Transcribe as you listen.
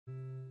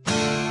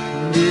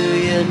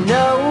to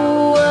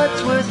know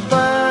what's worth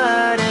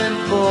fighting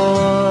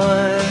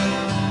for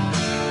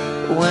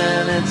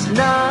when it's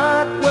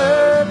not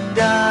worth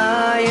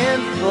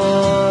dying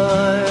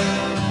for.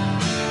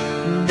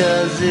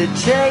 Does it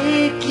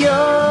take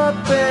your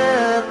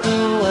breath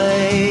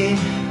away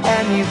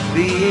and you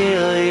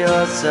feel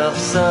yourself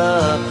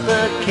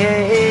suffocating?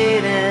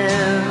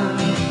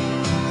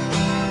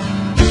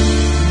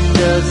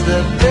 Does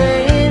the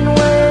pain